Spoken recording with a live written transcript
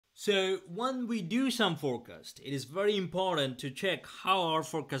So when we do some forecast, it is very important to check how our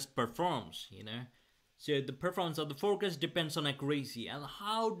forecast performs, So the performance of the forecast depends on accuracy. And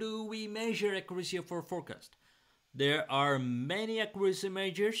how do we measure accuracy of our forecast? There are many accuracy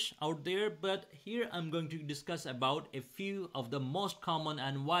measures out there, but here I'm going to discuss about a few of the most common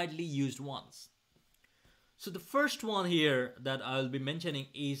and widely used ones. So the first one here that I'll be mentioning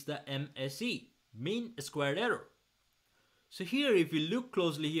is the MSE, mean squared error. So here, if you look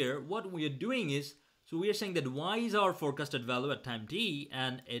closely here, what we are doing is, so we are saying that y is our forecasted value at time t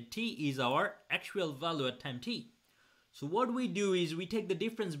and t is our actual value at time t. So what we do is we take the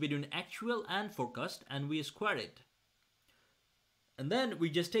difference between actual and forecast and we square it. And then we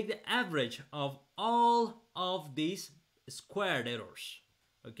just take the average of all of these squared errors.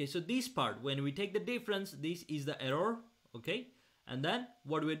 Okay, so this part, when we take the difference, this is the error, okay? And then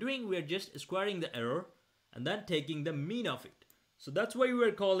what we're doing, we're just squaring the error and then taking the mean of it. So that's why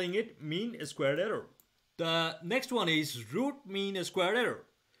we're calling it mean squared error. The next one is root mean squared error.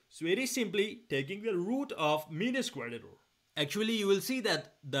 So it is simply taking the root of mean squared error. Actually, you will see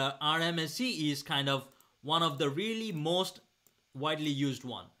that the RMSE is kind of one of the really most widely used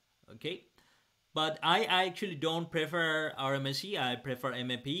one, okay? But I actually don't prefer RMSE, I prefer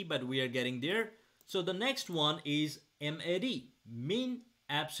MAPE, but we are getting there. So the next one is MAD, mean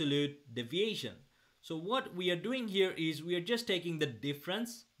absolute deviation. So what we are doing here is we are just taking the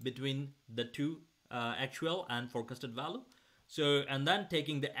difference between the two actual and forecasted value. So, and then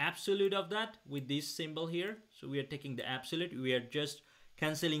taking the absolute of that with this symbol here. So we are taking the absolute, we are just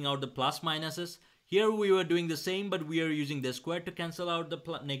cancelling out the plus minuses. Here we were doing the same, but we are using the square to cancel out the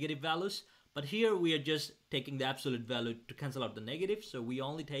negative values. But here we are just taking the absolute value to cancel out the negative. So we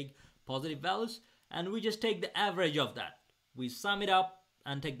only take positive values and we just take the average of that. We sum it up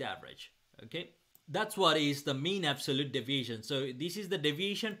and take the average, okay? That's what is the mean absolute deviation. So this is the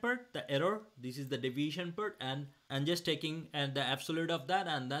deviation part, the error. This is the deviation part and just taking the absolute of that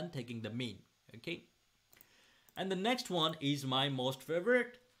and then taking the mean, okay? And the next one is my most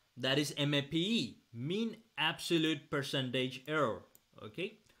favorite. That is MAPE, mean absolute percentage error,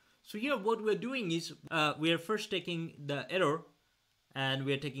 okay? So here what we're doing is we are first taking the error and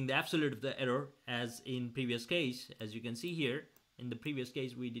we are taking the absolute of the error as in previous case. As you can see here, in the previous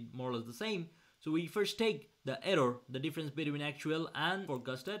case we did more or less the same. So we first take the error, the difference between actual and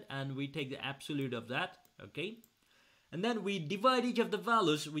forecasted, and we take the absolute of that, okay? And then we divide each of the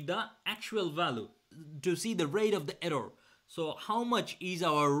values with the actual value to see the rate of the error. So how much is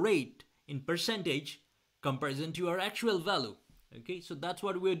our rate in percentage comparison to our actual value, okay? So that's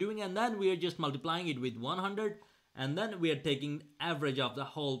what we're doing, and then we are just multiplying it with 100, and then we are taking average of the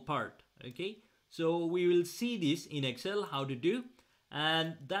whole part, okay? So we will see this in Excel, how to do.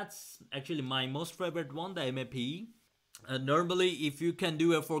 And that's actually my most favorite one, the MAPE. Normally, if you can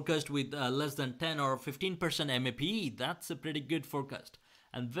do a forecast with less than 10 or 15% MAPE, that's a pretty good forecast.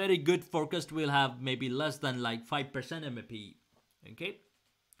 And very good forecast will have maybe less than like 5% MAPE, okay?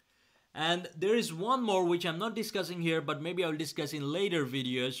 And there is one more which I'm not discussing here, but maybe I'll discuss in later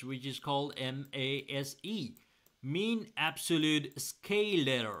videos, which is called MASE, mean absolute scaled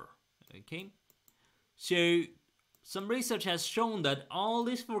error, okay? So some research has shown that all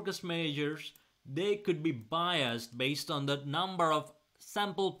these forecast measures, they could be biased based on the number of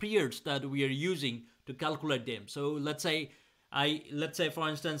sample periods that we are using to calculate them. So let's say for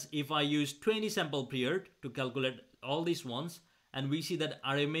instance, if I use 20 sample period to calculate all these ones, and we see that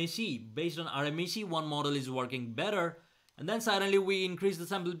RMSE, based on RMSE, one model is working better, and then suddenly we increase the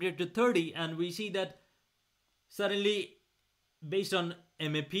sample period to 30, and we see that suddenly based on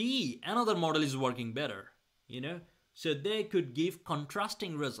MAPE, another model is working better, So they could give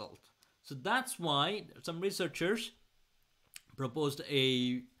contrasting result. So that's why some researchers proposed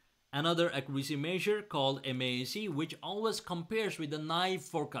another accuracy measure called MASE, which always compares with the naive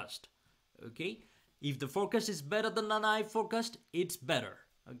forecast, okay? If the forecast is better than the naive forecast, it's better,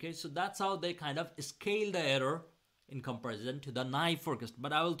 okay? So that's how they kind of scale the error in comparison to the naive forecast.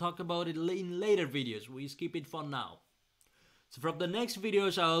 But I will talk about it in later videos. We skip it for now. So from the next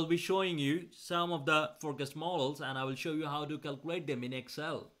videos, I will be showing you some of the forecast models and I will show you how to calculate them in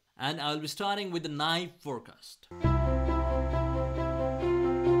Excel. And I will be starting with the naive forecast.